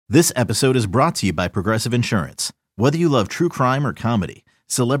This episode is brought to you by Progressive Insurance. Whether you love true crime or comedy,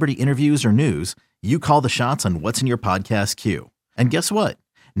 celebrity interviews or news, you call the shots on what's in your podcast queue. And guess what?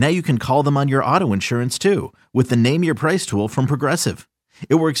 Now you can call them on your auto insurance too with the Name Your Price tool from Progressive.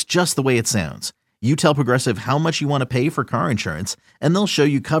 It works just the way it sounds. You tell Progressive how much you want to pay for car insurance, and they'll show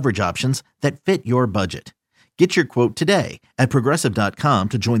you coverage options that fit your budget. Get your quote today at Progressive.com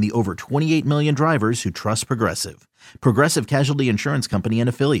to join the over 28 million drivers who trust Progressive. Progressive Casualty Insurance Company and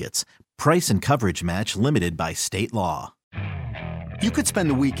Affiliates. Price and coverage match limited by state law. You could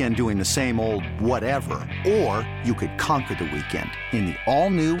spend the weekend doing the same old whatever, or you could conquer the weekend in the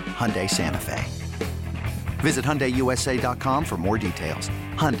all-new Hyundai Santa Fe. Visit HyundaiUSA.com for more details.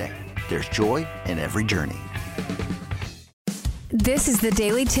 Hyundai, there's joy in every journey. This is the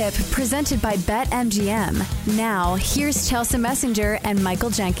Daily Tip presented by BetMGM. Now, here's Chelsea Messenger and Michael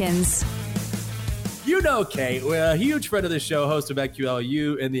Jenkins. You know Kate, we're a huge friend of the show, host of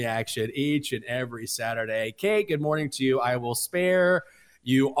BetQLU in the action each and every Saturday. Kate, good morning to you. I will spare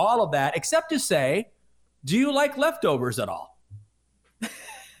you all of that, except to say, do you like leftovers at all?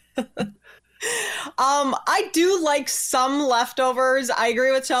 I do like some leftovers. I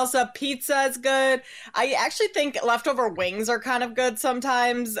agree with Chelsea. Pizza is good. I actually think leftover wings are kind of good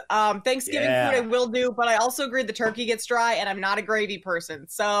sometimes. Thanksgiving food I will do, but I also agree the turkey gets dry and I'm not a gravy person.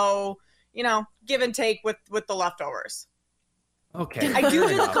 So, you know, give and take with the leftovers. Okay. I do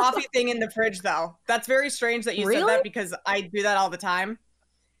the coffee thing in the fridge though. That's very strange that you said that because I do that all the time.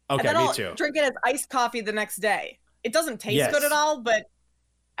 Okay, and then I'll too. Drink it as iced coffee the next day. It doesn't taste good at all, but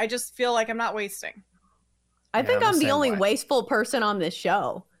I just feel like I'm not wasting. I think I'm the only wasteful person on this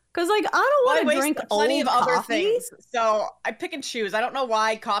show. Because, like, I don't want to drink plenty old of other coffee. things. So I pick and choose. I don't know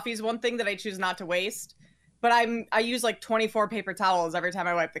why coffee is one thing that I choose not to waste. But I use like 24 paper towels every time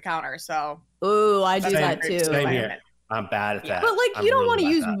I wipe the counter. So ooh, I do that too. Same here. I'm bad at that. But like, you don't want to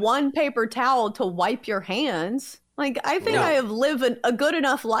use one paper towel to wipe your hands. Like, I think I have lived a good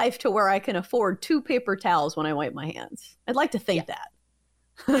enough life to where I can afford 2 paper towels when I wipe my hands. I'd like to think that.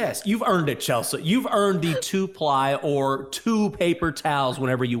 Yes, you've earned it, Chelsea. You've earned the 2-ply or 2 paper towels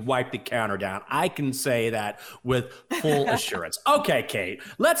whenever you wipe the counter down. I can say that with full assurance. Okay, Kate,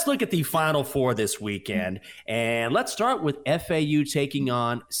 let's look at the Final Four this weekend. And let's start with FAU taking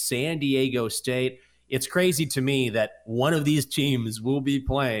on San Diego State. It's crazy to me that one of these teams will be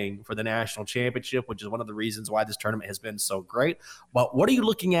playing for the national championship, which is one of the reasons why this tournament has been so great. But what are you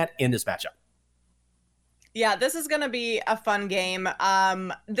looking at in this matchup? Yeah, this is going to be a fun game.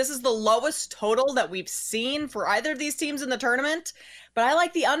 This is the lowest total that we've seen for either of these teams in the tournament, but I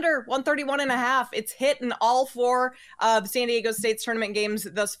like the under 131.5. It's hit in all 4 of San Diego State's tournament games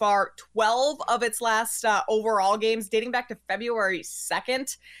thus far, 12 of its last overall games dating back to February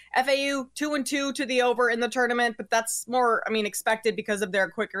 2nd. FAU 2-2 to the over in the tournament, but that's more, expected because of their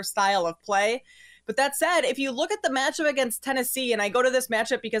quicker style of play. But that said, if you look at the matchup against Tennessee, and I go to this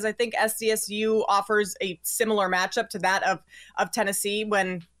matchup because I think SDSU offers a similar matchup to that of Tennessee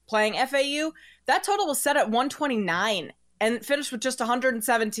when playing FAU, that total was set at 129 and finished with just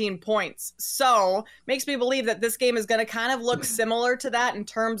 117 points. So makes me believe that this game is going to kind of look similar to that in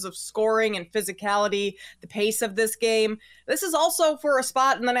terms of scoring and physicality, the pace of this game. This is also for a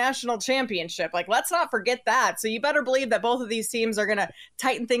spot in the national championship. Like, let's not forget that. So you better believe that both of these teams are going to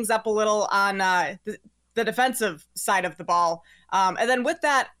tighten things up a little on the defensive side of the ball. And then with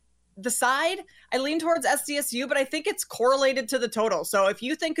that, the side, I lean towards SDSU, but I think it's correlated to the total. So if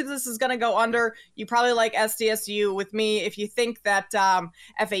you think this is going to go under, you probably like SDSU with me. If you think that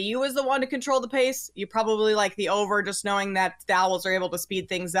FAU is the one to control the pace, you probably like the over, just knowing that the Owls are able to speed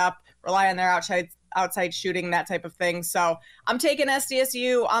things up, rely on their outside shooting, that type of thing. So I'm taking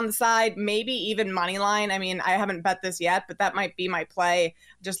SDSU on the side, maybe even money line. I haven't bet this yet, but that might be my play.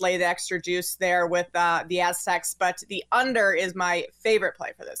 Just lay the extra juice there with the Aztecs, but the under is my favorite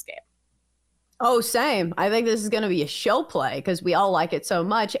play for this game. Oh, same. I think this is going to be a show play because we all like it so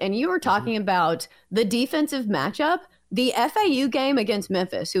much. And you were talking about the defensive matchup. The FAU game against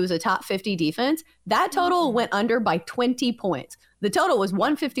Memphis, who was a top 50 defense, that total went under by 20 points. The total was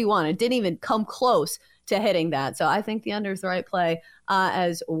 151. It didn't even come close to hitting that. So I think the under is the right play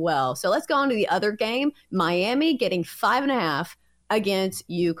as well. So let's go on to the other game. Miami getting 5.5 against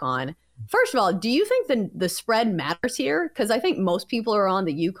UConn. First of all, do you think the spread matters here? Because I think most people are on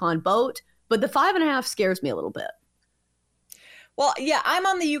the UConn boat, but the 5.5 scares me a little bit. Well, yeah, I'm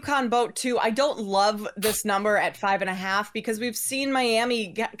on the UConn boat too. I don't love this number at 5.5 because we've seen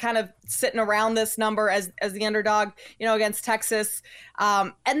Miami kind of sitting around this number as the underdog, against Texas,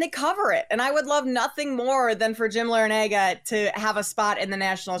 and they cover it. And I would love nothing more than for Jim Larinaga to have a spot in the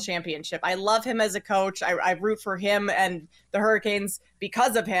national championship. I love him as a coach. I root for him and the Hurricanes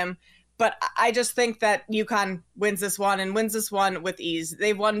because of him. But I just think that UConn wins this one and wins this one with ease.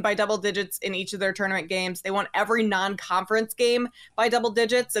 They've won by double digits in each of their tournament games. They won every non-conference game by double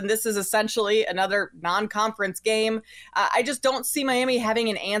digits, and this is essentially another non-conference game. I just don't see Miami having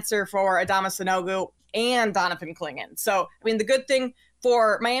an answer for Adama Sanogo and Donovan Clingan. So, the good thing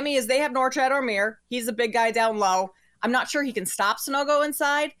for Miami is they have Norchad Ormir. He's a big guy down low. I'm not sure he can stop Sanogo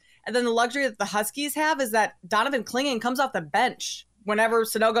inside. And then the luxury that the Huskies have is that Donovan Clingan comes off the bench whenever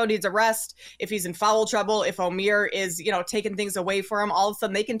Sanogo needs a rest, if he's in foul trouble, if Omir is, taking things away from him, all of a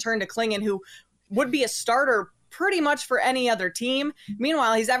sudden they can turn to Clingan, who would be a starter pretty much for any other team.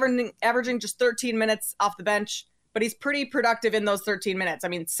 Meanwhile, he's averaging just 13 minutes off the bench, but he's pretty productive in those 13 minutes.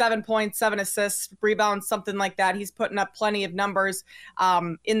 7 points, 7 assists, rebounds, something like that. He's putting up plenty of numbers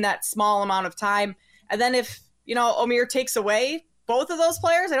in that small amount of time. And then if, Omir takes away both of those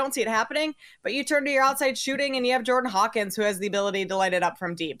players, I don't see it happening, but you turn to your outside shooting and you have Jordan Hawkins, who has the ability to light it up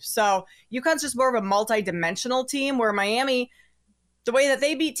from deep. So UConn's just more of a multi-dimensional team, where Miami, the way that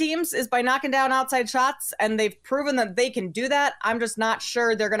they beat teams is by knocking down outside shots, and they've proven that they can do that. I'm just not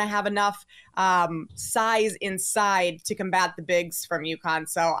sure they're going to have enough size inside to combat the bigs from UConn.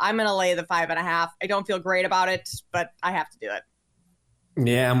 So I'm going to lay the 5.5. I don't feel great about it, but I have to do it.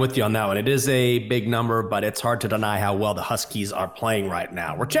 Yeah, I'm with you on that one. It is a big number, but it's hard to deny how well the Huskies are playing right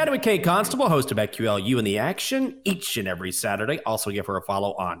now. We're chatting with Kate Constable, host of BetQL, You in the Action, each and every Saturday. Also give her a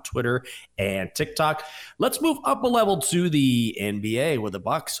follow on Twitter and TikTok. Let's move up a level to the NBA, where the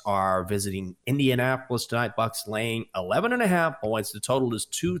Bucks are visiting Indianapolis tonight. Bucks laying 11.5 points. The total is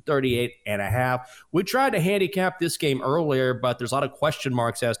 238.5. We tried to handicap this game earlier, but there's a lot of question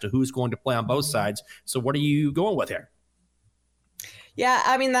marks as to who's going to play on both sides. So what are you going with here?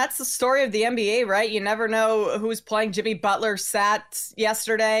 Yeah, that's the story of the NBA, right? You never know who's playing. Jimmy Butler sat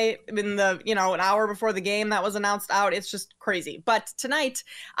yesterday in the, an hour before the game that was announced out. It's just crazy. But tonight,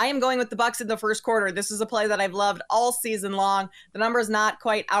 I am going with the Bucks in the first quarter. This is a play that I've loved all season long. The number is not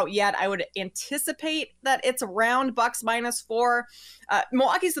quite out yet. I would anticipate that it's around Bucks -4.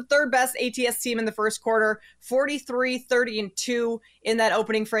 Milwaukee's the third best ATS team in the first quarter, 43-30-2 in that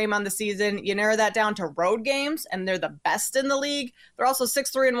opening frame on the season. You narrow that down to road games, and they're the best in the league. They're also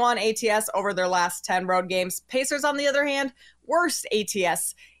 6-3-1 ATS over their last 10 road games. Pacers, on the other hand, worst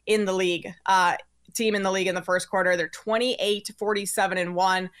ATS in the league. Team in the league in the first quarter. They're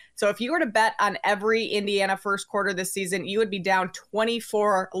 28-47-1. So if you were to bet on every Indiana first quarter this season, you would be down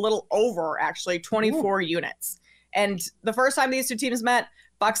 24, a little over actually, 24 units. And the first time these two teams met,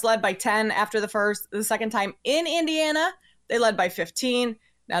 Bucks led by 10 after the first. The second time in Indiana, they led by 15.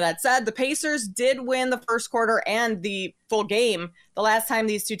 Now, that said, the Pacers did win the first quarter and the full game the last time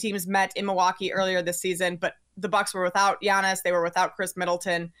these two teams met in Milwaukee earlier this season, but the Bucks were without Giannis. They were without Chris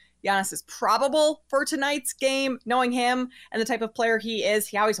Middleton. Giannis is probable for tonight's game, knowing him and the type of player he is.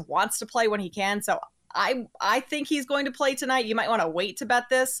 He always wants to play when he can, so I think he's going to play tonight. You might want to wait to bet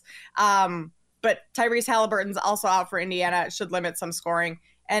this, but Tyrese Halliburton's also out for Indiana. It should limit some scoring.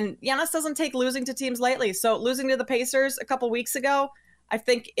 And Giannis doesn't take losing to teams lately, so losing to the Pacers a couple weeks ago, I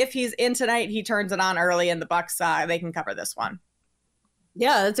think if he's in tonight, he turns it on early, and the Bucks, they can cover this one.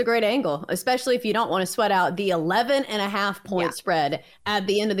 Yeah, that's a great angle, especially if you don't want to sweat out the 11.5 point spread at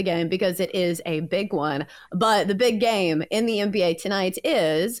the end of the game, because it is a big one. But the big game in the NBA tonight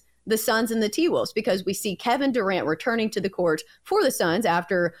is the Suns and the T-Wolves, because we see Kevin Durant returning to the court for the Suns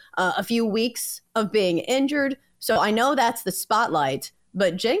after a few weeks of being injured. So I know that's the spotlight.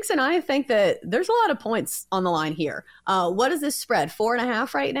 But Jenks and I think that there's a lot of points on the line here. What is this spread?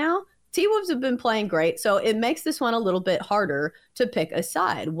 4.5 right now? T-Wolves have been playing great, so it makes this one a little bit harder to pick a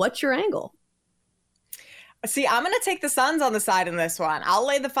side. What's your angle? See, I'm going to take the Suns on the side in this one. I'll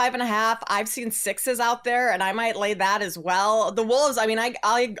lay the 5.5. I've seen 6s out there, and I might lay that as well. The Wolves,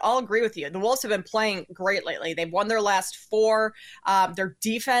 I'll agree with you. The Wolves have been playing great lately. They've won their last 4. Their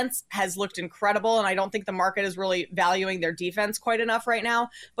defense has looked incredible, and I don't think the market is really valuing their defense quite enough right now.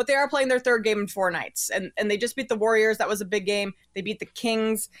 But they are playing their third game in 4 nights, and they just beat the Warriors. That was a big game. They beat the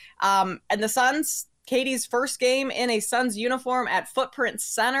Kings. And the Suns, Katie's first game in a Suns uniform at Footprint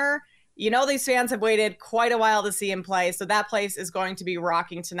Center. These fans have waited quite a while to see him play, so that place is going to be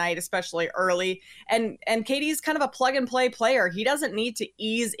rocking tonight, especially early. And KD's kind of a plug-and-play player. He doesn't need to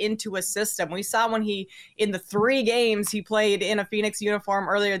ease into a system. We saw when in the 3 games he played in a Phoenix uniform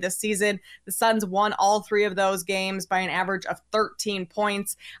earlier this season, the Suns won all 3 of those games by an average of 13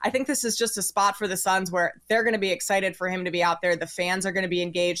 points. I think this is just a spot for the Suns where they're going to be excited for him to be out there. The fans are going to be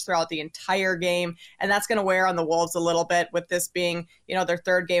engaged throughout the entire game, and that's going to wear on the Wolves a little bit with this being, their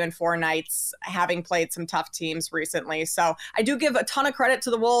 3rd game in 4 nights, having played some tough teams recently. So I do give a ton of credit to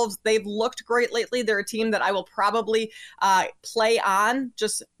the Wolves. They've looked great lately. They're a team that I will probably play on,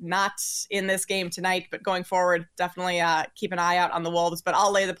 just not in this game tonight, but going forward, definitely keep an eye out on the Wolves, but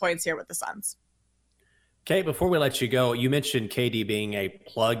I'll lay the points here with the Suns. Kate, before we let you go, you mentioned KD being a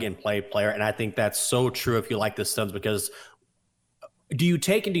plug-and-play player, and I think that's so true if you like the Suns, because do you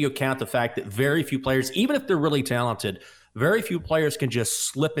take into account the fact that very few players, even if they're really talented, very few players can just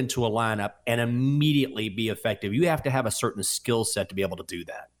slip into a lineup and immediately be effective? You have to have a certain skill set to be able to do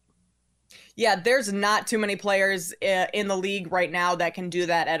that. Yeah, there's not too many players in the league right now that can do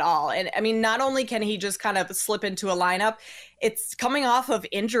that at all. And I mean, not only can he just kind of slip into a lineup, it's coming off of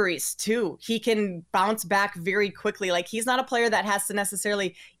injuries too. He can bounce back very quickly. Like, he's not a player that has to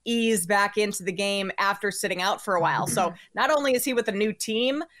necessarily ease back into the game after sitting out for a while. So not only is he with a new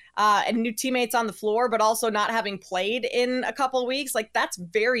team and new teammates on the floor, but also not having played in a couple of weeks, like, that's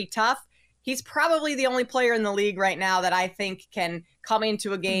very tough. He's probably the only player in the league right now that I think can come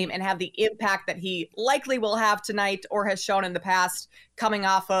into a game and have the impact that he likely will have tonight or has shown in the past, coming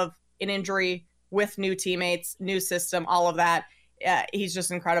off of an injury with new teammates, new system, all of that. He's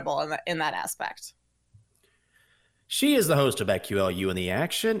just incredible in that aspect. She is the host of BetQL in the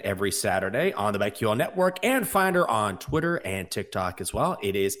Action every Saturday on the BetQL Network, and find her on Twitter and TikTok as well.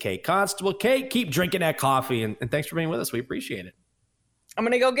 It is Kate Constable. Kate, keep drinking that coffee, and thanks for being with us. We appreciate it. I'm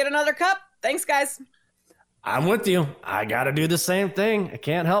going to go get another cup. Thanks, guys. I'm with you. I got to do the same thing. I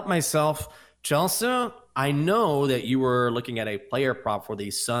can't help myself. Chelsea, I know that you were looking at a player prop for the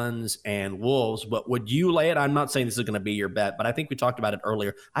Suns and Wolves, but would you lay it? I'm not saying this is going to be your bet, but I think we talked about it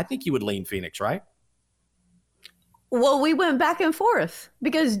earlier. I think you would lean Phoenix, right? Well, we went back and forth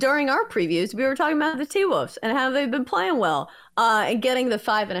because during our previews, we were talking about the T-Wolves and how they've been playing well and getting the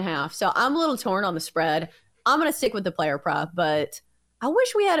 5.5. So I'm a little torn on the spread. I'm going to stick with the player prop, but I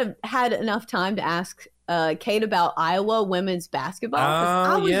wish we had enough time to ask Kate about Iowa women's basketball.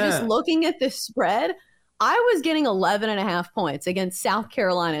 I was just looking at this spread. I was getting 11.5 points against South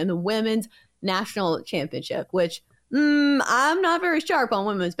Carolina in the women's national championship, which I'm not very sharp on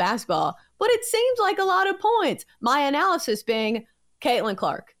women's basketball, but it seems like a lot of points. My analysis being Caitlin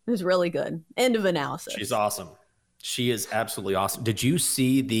Clark is really good. End of analysis. She's awesome. She is absolutely awesome. Did you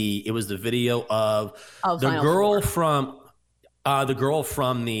see the video of the girl from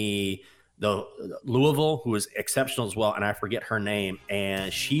the Louisville, who is exceptional as well, and I forget her name,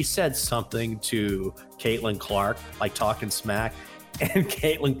 and she said something to Caitlin Clark, like talking smack, and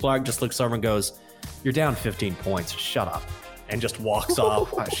Caitlin Clark just looks over and goes, "You're down 15 points, shut up," and just walks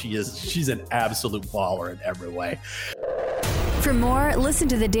off. She's an absolute baller in every way. For more, listen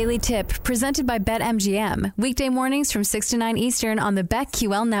to the Daily Tip presented by BetMGM. Weekday mornings from 6 to 9 Eastern on the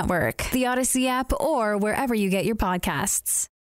BetQL Network, the Odyssey app, or wherever you get your podcasts.